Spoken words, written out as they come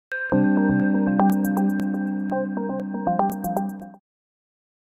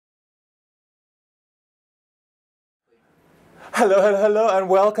Hello, and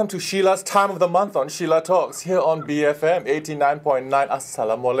welcome to Shelah's Time of the Month on Shelah Talks here on BFM 89.9.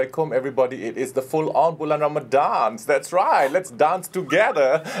 Assalamualaikum, everybody. It is the full-on Bulan Ramadan. That's right. Let's dance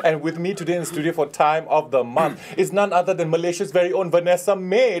together. And with me today in the studio for Time of the Month is none other than Malaysia's very own Vanessa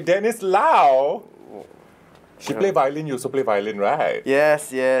Mae, Dennis Lau. She play violin, you also play violin, right?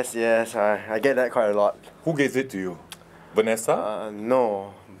 Yes. I get that quite a lot. Who gives it to you? Vanessa?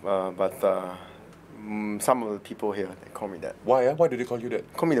 No, but some of the people here, they call me that. Why? Why do they call you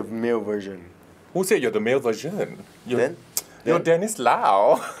that? Call me the male version. Who said you're the male version? You're Then? Dennis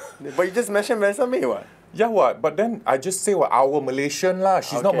Lau. But you just mentioned Vanessa Mae, what? Yeah, what? But then I just say our Malaysian lah.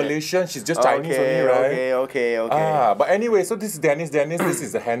 She's not Malaysian. She's just Chinese only, right? Okay. But anyway, so this is Dennis. This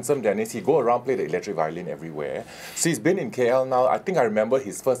is the handsome Dennis. He go around play the electric violin everywhere. So he's been in KL now. I think I remember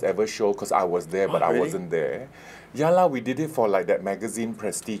his first ever show because I was there, but I wasn't there. Yeah lah, we did it for like that magazine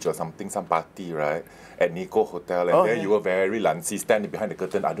Prestige or something, some party, right? At Nico Hotel. And there you were very lancy, standing behind the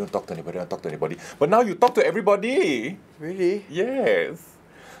curtain. I don't talk to anybody. But now you talk to everybody. Really? Yes.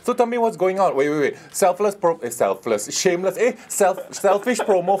 So tell me what's going on. Wait. Selfish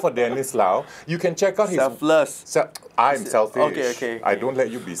promo for Dennis Lau. You can check out his... Selfless. I'm selfish. Okay. I don't let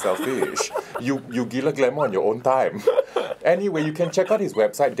you be selfish. you gila glamour on your own time. Anyway, you can check out his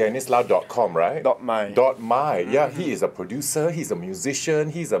website, dennislau.com, right? .my. Yeah, he is a producer, he's a musician,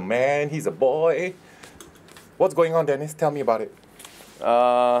 he's a man, he's a boy. What's going on, Dennis? Tell me about it.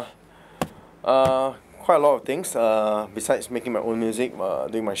 Quite a lot of things. Besides making my own music,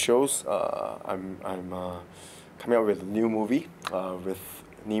 doing my shows, I'm coming out with a new movie with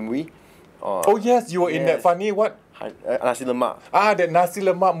Nimwi. Oh yes, you were in that funny what? Nasi Lemak. That Nasi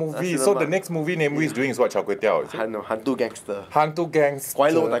Lemak movie. So the next movie Nimwi is doing is what? Chao Kway Teow? Hantu Gangster. Hantu Gangster. Kwai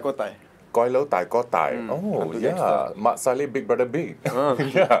Lo Tai Ko Tai. Kwai Lo Tai Ko Tai. Oh yeah, Mat Saleh Big Brother Big.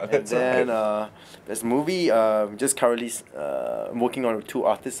 Yeah, that's and then there's a movie. Just currently working on 2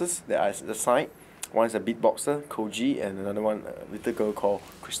 artists that I assigned. One is a beatboxer, Koji, and another one, a little girl called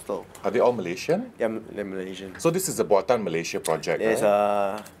Crystal. Are they all Malaysian? Yeah, they're Malaysian. So this is a Buatan Malaysia project, It's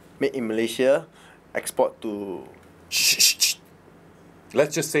right? made in Malaysia, export to... Shh.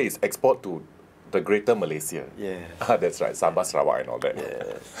 Let's just say it's export to the greater Malaysia. Yeah. That's right, Sabah, Sarawak and all that.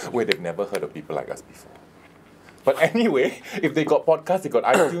 Yes. Where they've never heard of people like us before. But anyway, if they got podcasts, they got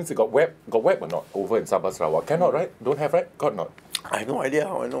iTunes, they got web or not over in Sabah, Sarawak? Cannot, right? Don't have, right? Got not? I have no idea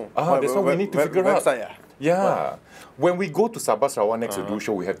how I know. That's what we need to figure out. Website, Yeah. What? When we go to Sabah, Sarawak next to do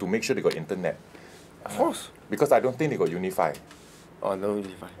show, we have to make sure they got internet. Of course. Because I don't think they got Wi-Fi. Oh, no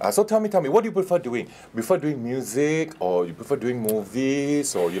Wi-Fi. So tell me, what do you prefer doing? You prefer doing music, or you prefer doing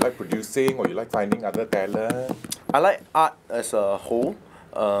movies, or you like producing, or you like finding other talent? I like art as a whole.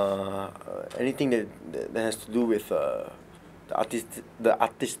 Anything that has to do with the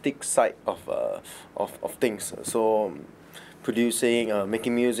artistic side of things. So producing,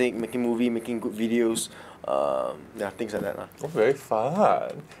 making music, making movie, making good videos, things like that. Oh, very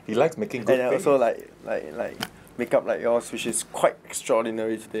fun. He likes making good things. And also like makeup like yours, which is quite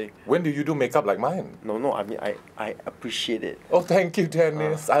extraordinary today. When do you do makeup like mine? No, I mean I appreciate it. Oh, thank you,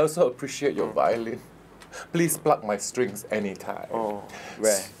 Dennis. I also appreciate your violin. Please pluck my strings anytime. Oh,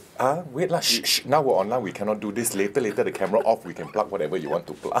 where? Wait lah, shh. Now we're online, we cannot do this. Later, the camera off, we can plug whatever you want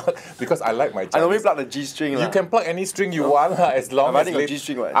to plug. Because I like my Chinese... I normally plug the G string. You can plug any string you want, as long as... a G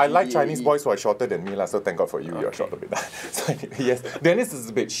string, what? I like Chinese boys who are shorter than me, so thank God for you, you're short a bit. So, yes, Dennis is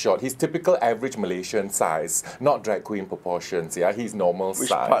a bit short. He's typical average Malaysian size, not drag queen proportions, yeah? He's normal size.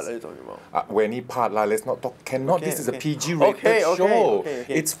 Which part are you talking about? Any part, let's not talk... This is a PG-rated show. Okay.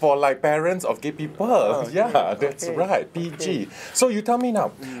 It's for, like, parents of gay people. That's right, PG. So you tell me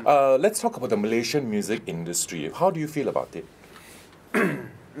now, let's talk about the Malaysian music industry. How do you feel about it?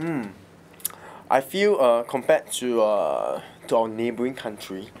 I feel compared to our neighboring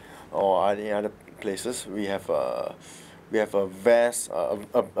country or any other places, we have a vast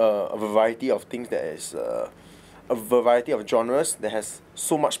a variety of things that is a variety of genres that has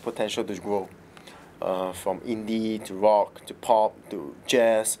so much potential to grow. From indie to rock to pop to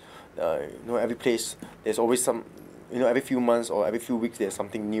jazz, every place there's always some. Every few months or every few weeks there's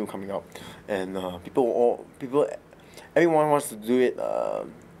something new coming up, and everyone wants to do it,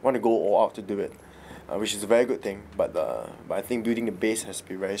 want to go all out to do it, which is a very good thing. But I think building the base has to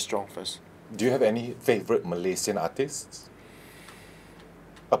be very strong first. Do you have any favorite Malaysian artists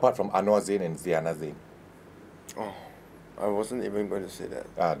apart from Anwar Zain and Ziana Zain? Oh, I wasn't even going to say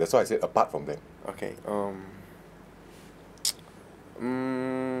that. That's why I said apart from them. Okay.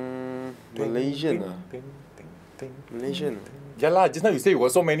 Malaysian. Malaysian. Yeah lah, just now you say you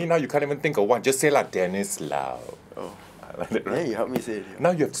got so many, now you can't even think of one. Just say like Dennis Lau. Oh. Like that, right? Yeah, you help me say it.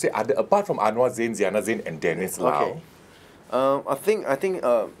 Now you have to say other, apart from Anwar Zain, Ziana Zain and Dennis Lau. Okay. I think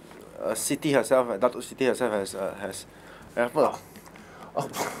Siti herself, Datuk Siti herself has apa?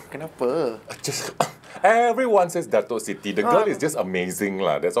 Kenapa? Just everyone says Dato Siti. The girl is just amazing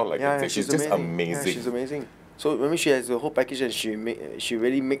lah. That's all I can say. She's just amazing. Yeah, she's amazing. So I mean, she has the whole package, and she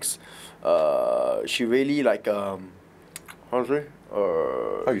really makes, she really like how to say?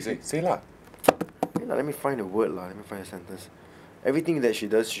 How you say? Say lah. Let me find a word lah. Let me find a sentence. Everything that she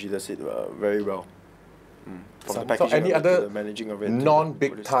does it very well. From the packaging so any of it other to the managing of it.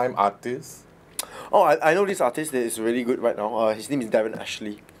 non-big time artists? Oh, I know this artist that is really good right now. His name is Darren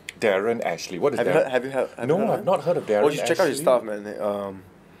Ashley. Darren Ashley. What is have that? Have you heard? No, I've not heard of Darren Ashley. You should check out his stuff, man.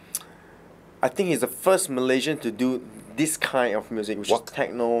 I think he's the first Malaysian to do this kind of music, which is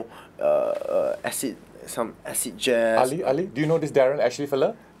techno, acid jazz. Ali, do you know this Darren Ashley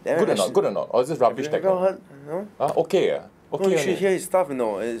fella? Darren Ashley. Good or not? Or is this rubbish techno? Heard? No. Okay. Okay. No, you should hear his stuff. You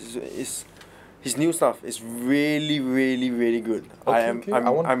know, it's his new stuff is really, really, really good. I'm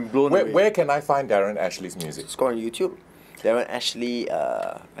blown away. Where can I find Darren Ashley's music? It's called on YouTube. Darren Ashley,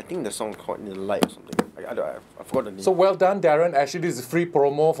 I think the song called In the Light or something. I forgot the name. So well done, Darren. Actually, this is free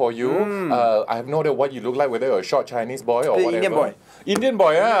promo for you. I have no idea what you look like, whether you're a short Chinese boy or whatever. Indian boy. Indian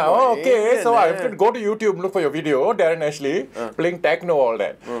boy, yeah. Oh, okay. Indian, So I have to go to YouTube, look for your video, Darren Ashley, playing techno, all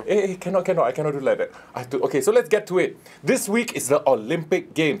that. Hey, cannot. I cannot do like that. Okay, so let's get to it. This week is the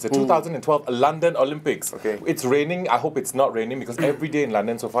Olympic Games, the 2012 London Olympics. Okay. It's raining. I hope it's not raining because every day in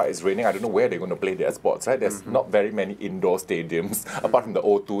London so far is raining. I don't know where they're going to play their sports, right? There's not very many indoor stadiums apart from the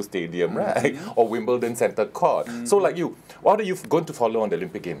O2 Stadium, right? Or Wimbledon Centre Court. So like you, what are you going to follow on the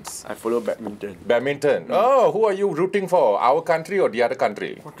Olympic Games? I follow badminton. Badminton. Oh, who are you rooting for? Our country or the other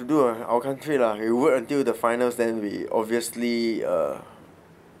country? What to do? Our country lah. We wait until the finals, then we obviously.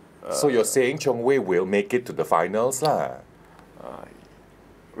 So you're saying Chong Wei will make it to the finals lah?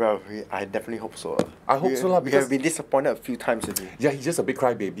 Well, I definitely hope so. I hope so lah. We have been disappointed a few times already. Yeah, he's just a big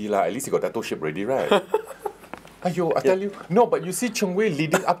crybaby lah. At least he got that ship ready, right? Ayo, I tell you. No, but you see Chong Wei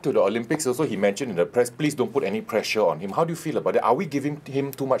leading up to the Olympics also, he mentioned in the press, please don't put any pressure on him. How do you feel about it? Are we giving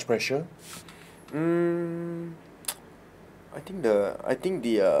him too much pressure? I think the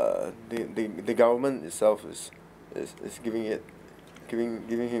government itself is giving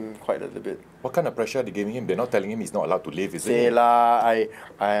him quite a little bit. What kind of pressure are they giving him? They're not telling him he's not allowed to leave, is it? Shelah,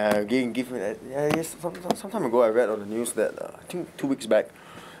 I give him. Yes, some time ago I read on the news that I think 2 weeks back,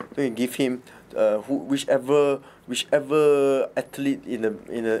 they give him whichever athlete in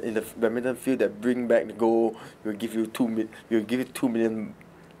the badminton field that bring back the goal, will give you 2 million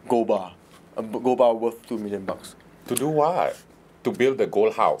gold bar, a gold bar worth $2 million. To do what? To build the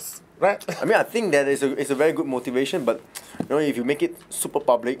goal house, right? I mean, I think that it's a very good motivation, but you know, if you make it super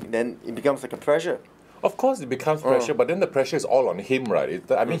public, then it becomes like a pressure. Of course, it becomes pressure, but then the pressure is all on him, right?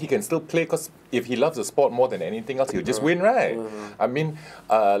 I mean, he can still play because if he loves the sport more than anything else, he'll just win, right? I mean,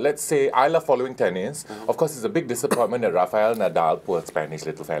 let's say I love following tennis. Of course, it's a big disappointment that Rafael Nadal, poor Spanish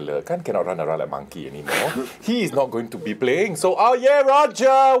little fella, cannot run around like a monkey anymore. He is not going to be playing. So, oh yeah,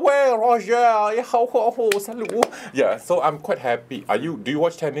 Roger, where Roger? Yeah, so I'm quite happy. Do you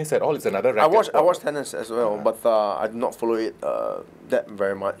watch tennis at all? It's another racket. I watch tennis as well, but I do not follow it that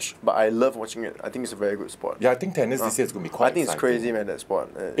very much. But I love watching it. I think it's a very good sport. Yeah, I think tennis this year is going to be quite I think exciting. It's crazy, man, that sport.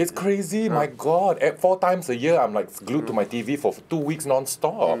 It's crazy, my God. 4 times a year, I'm like glued to my TV for 2 weeks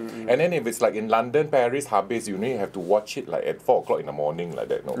non-stop. And then if it's like in London, Paris, Habis, you have to watch it like at 4 o'clock in the morning like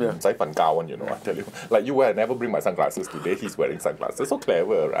that. No, I tell you. Like you, I never bring my sunglasses today. He's wearing sunglasses. So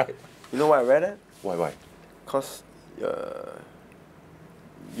clever, right? You know why I wear that? Why? Because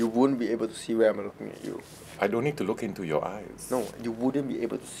you wouldn't be able to see where I'm looking at you. I don't need to look into your eyes. No, you wouldn't be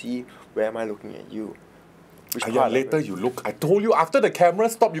able to see where am I looking at you. Later you look. I told you after the camera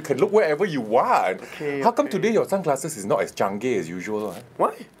stop, you can look wherever you want. Okay, How come today your sunglasses is not as chunky as usual? Huh?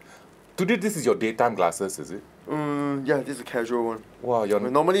 Why? Today this is your daytime glasses, is it? Yeah, this is a casual one. Wow,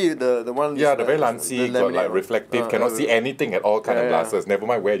 normally the one. Yeah, the very lancy, got like reflective, cannot see anything at all kind of glasses. Never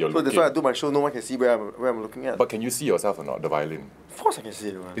mind where you're looking. So that's why I do my show. No one can see where I'm looking at. But can you see yourself or not? The violin. Of course I can see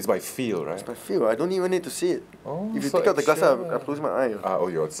it. Man. It's by feel, right? It's by feel. I don't even need to see it. Oh, if you take out the glasses, I'm closing my eye.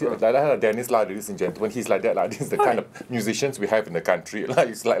 Like Dennis Lau, ladies and gentlemen, he's like that. Like, this is the kind of musicians we have in the country. Like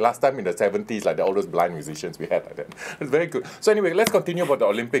it's like last time in the 70s, like all those blind musicians we had like that. It's very good. So anyway, let's continue about the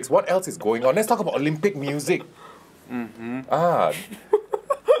Olympics. What else is going on? Let's talk about Olympic music. What are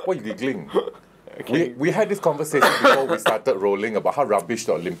you giggling? Okay. We had this conversation before we started rolling about how rubbish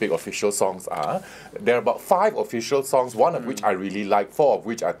the Olympic official songs are. There are about 5 official songs, one of which I really like, 4 of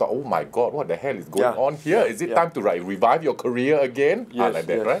which I thought, oh my God, what the hell is going on here? Is it time to revive your career again? Yes, like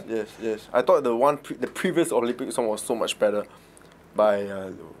that, right? Yes. I thought the previous Olympic song was so much better by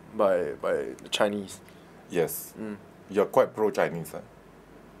the Chinese. Yes. You're quite pro-Chinese, huh?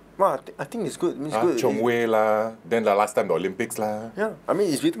 Well, I think it's good. It's good. Chong Wei lah. Then the last time the Olympics lah. Yeah, I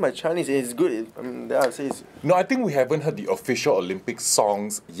mean it's written by Chinese. It's good. I mean, I say it's. No, I think we haven't heard the official Olympic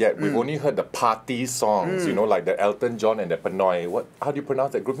songs yet. We've only heard the party songs. You know, like the Elton John and the Pinoy. What? How do you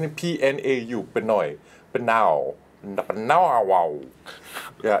pronounce that group name? PNAU. Pinoy. Pinao. Pinao. Wow.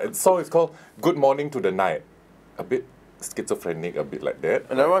 Yeah. So it's called Good Morning to the Night. A bit schizophrenic, a bit like that.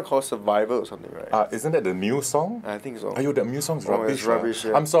 Another one called Survivor or something, right? Isn't that the Muse song? I think so. The Muse song's rubbish. It's rubbish,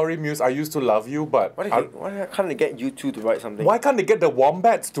 yeah. I'm sorry, Muse. I used to love you, but Why can't they get you two to write something? why can't they get the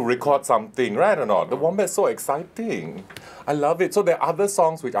Wombats to record something, right or not? The Wombats so exciting. I love it. So there are other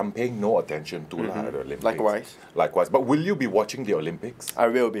songs which I'm paying no attention to at the Olympics. Likewise. But will you be watching the Olympics? I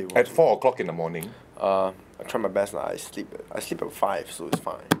will be watching. At 4 o'clock in the morning? I try my best. I sleep at 5, so it's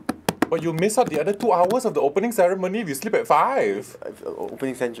fine. But you miss out the other 2 hours of the opening ceremony if you sleep at 5.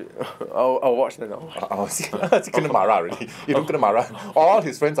 Opening century. I'll watch that now. Kena marah already. You don't kena marah. All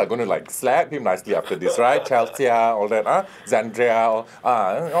his friends are going to like slap him nicely after this, right? Chelsea, all that, Zandria,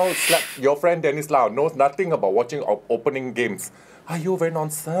 all slap. Your friend Dennis Lau knows nothing about watching opening games. Are you very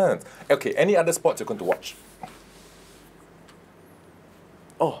nonsense? Okay, any other sports you're going to watch?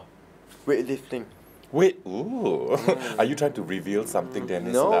 Oh, weightlifting. Wait, ooh. Are you trying to reveal something,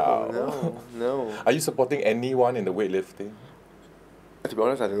 Dennis Lau? No. Are you supporting anyone in the weightlifting? To be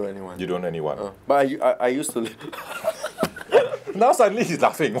honest, I don't know anyone. You don't know anyone? But I used to... Now suddenly he's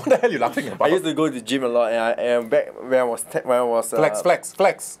laughing. What the hell are you laughing about? I used to go to the gym a lot, and back when I was...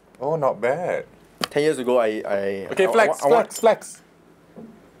 Flex. Oh, not bad. 10 years ago, Okay, flex.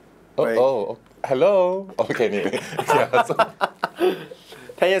 Oh, hello. Okay, anyway. Yeah, so.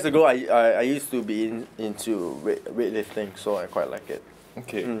 10 years ago, I used to be into weightlifting, so I quite like it.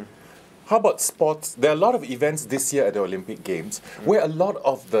 Okay. How about sports? There are a lot of events this year at the Olympic Games where a lot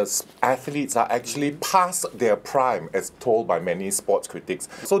of the athletes are actually past their prime, as told by many sports critics.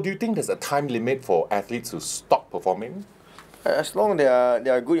 So do you think there's a time limit for athletes to stop performing? As long as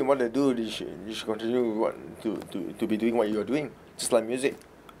they are good in what they do, you should continue to be doing what you are doing, just like music.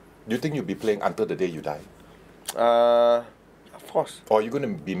 Do you think you'll be playing until the day you die? Of course. Or are you going to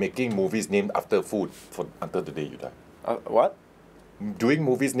be making movies named after food until the day you die? What? Doing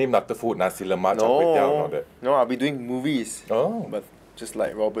movies named after food, nasi lemak, char kway teow, and all that. No, I'll be doing movies. Oh. But just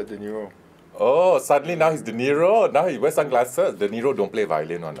like Robert De Niro. Oh, suddenly now he's De Niro. Now he wears sunglasses. De Niro don't play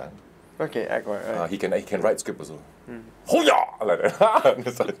violin on that. Okay, act right. He can write script also. Hoo-yah! Like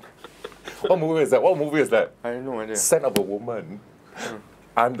that. What movie is that? I have no idea. Scent of a Woman.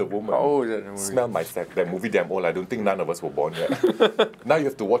 I'm the Woman. How old is that movie? Smell My Scent. That movie damn old. I don't think none of us were born yet. Now you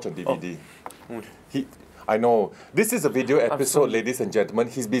have to watch on DVD. I know. This is a video episode, ladies and gentlemen.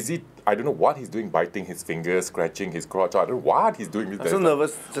 He's busy. I don't know what he's doing, biting his fingers, scratching his crotch. I don't know what he's doing. I'm so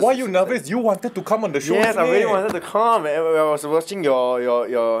nervous. Why are you nervous? You wanted to come on the show. Yes, I really wanted to come. When I was watching your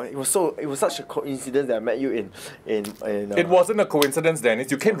it was such a coincidence that I met you in It wasn't a coincidence,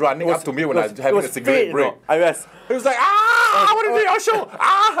 Dennis. You came running up to me when I was having a cigarette break. It was like, I want to do your show.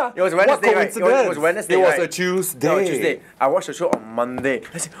 It was Wednesday, right? It was Wednesday, It was right? a Tuesday. No, Tuesday. I watched the show on Monday.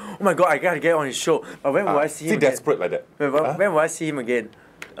 I said, oh my God, I gotta get on his show. But when will I see him again? Desperate like that. When will I see him again?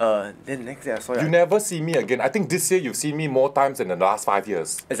 Then the next day I saw you. You never see me again. I think this year you've seen me more times than in the last 5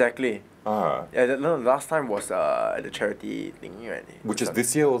 years. Exactly. Yeah, the last time was at the charity thing, right? Which is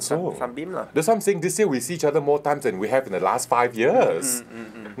this year also. Sunbeam lah. That's what I'm saying. This year we see each other more times than we have in the last 5 years.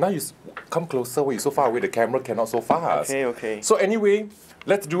 Now you come closer. You're so far away. The camera cannot so fast. Okay. So anyway,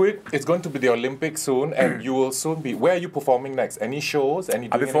 let's do it. It's going to be the Olympics soon, and you will soon be. Where are you performing next? Any shows? I'll be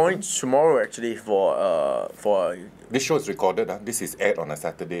performing tomorrow actually for. This show is recorded. This is aired on a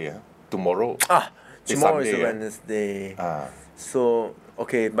Saturday. Tomorrow. Tomorrow is a Wednesday. So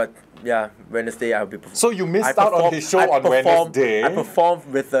okay, but yeah, Wednesday I'll be performing. So you missed out on his show on Wednesday. I performed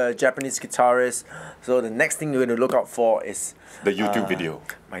with a Japanese guitarist. So the next thing you're going to look out for is the YouTube video.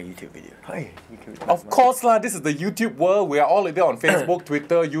 My YouTube video. Hi. Of course lah. This is the YouTube world. We are all there on Facebook,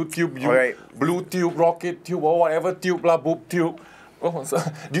 Twitter, YouTube, Blue Tube, Rocket Tube, or whatever tube lah, Boob Tube. Oh, so,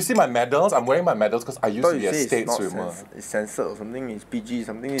 do you see my medals? I'm wearing my medals because I used to be a state swimmer. It's censored or something. It's PG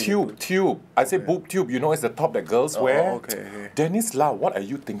something. Tube. I say boob tube. You know, it's the top that girls wear. Okay. Dennis Lau, what are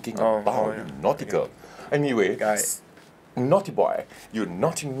you thinking about? You naughty girl. Anyway, naughty boy. You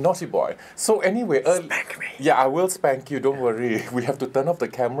naughty boy. So anyway, spank me. Yeah, I will spank you. Don't worry. We have to turn off the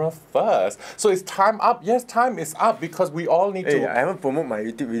camera first. So is time up? Yes, time is up because we all need to. I haven't promoted my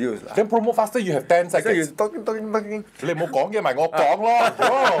YouTube videos lah. Then promote faster. You have 10 seconds. So you're talking. 你冇講嘢咪我講咯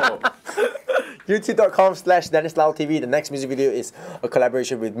，bro。YouTube.com/Dennis Lau TV. The next music video is a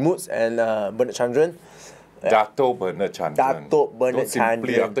collaboration with Moods and Bernard Chandran. Dato Bernard Chandran. Dato Bernard Don't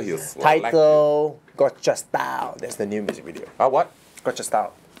simply Chandran. after his Title Gotcha Style. That's the new music video. What? Gotcha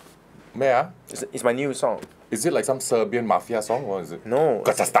Style. Mea? It's my new song. Is it like some Serbian mafia song or is it? No.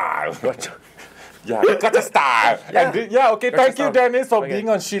 Gotcha style. Gotcha. Yeah, gotcha style. Yeah. And okay, Gotcha thank you, style. Dennis, for Okay. being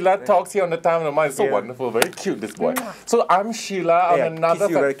on Shelah Talks here on the Time of the Mind. It's so Yeah. wonderful, very cute, this boy. So I'm Shelah Hey, on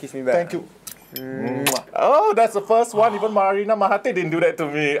another. kiss me back. Thank you. Oh, that's the first one. Even Marina Mahathir didn't do that to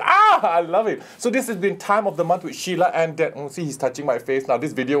me. I love it. So this has been Time of the Month with Shelah and see, he's touching my face now.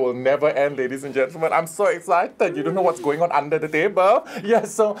 This video will never end, ladies and gentlemen. I'm so excited. You don't know what's going on under the table.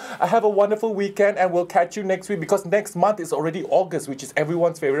 Yes, so I have a wonderful weekend and we'll catch you next week because next month is already August, which is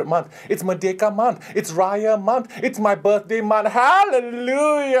everyone's favorite month. It's Merdeka month. It's Raya month. It's my birthday month.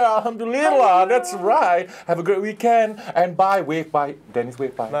 Hallelujah. Alhamdulillah. That's right. Have a great weekend and bye. Wave bye. Dennis,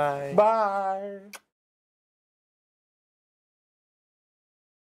 wave bye. Bye. Bye.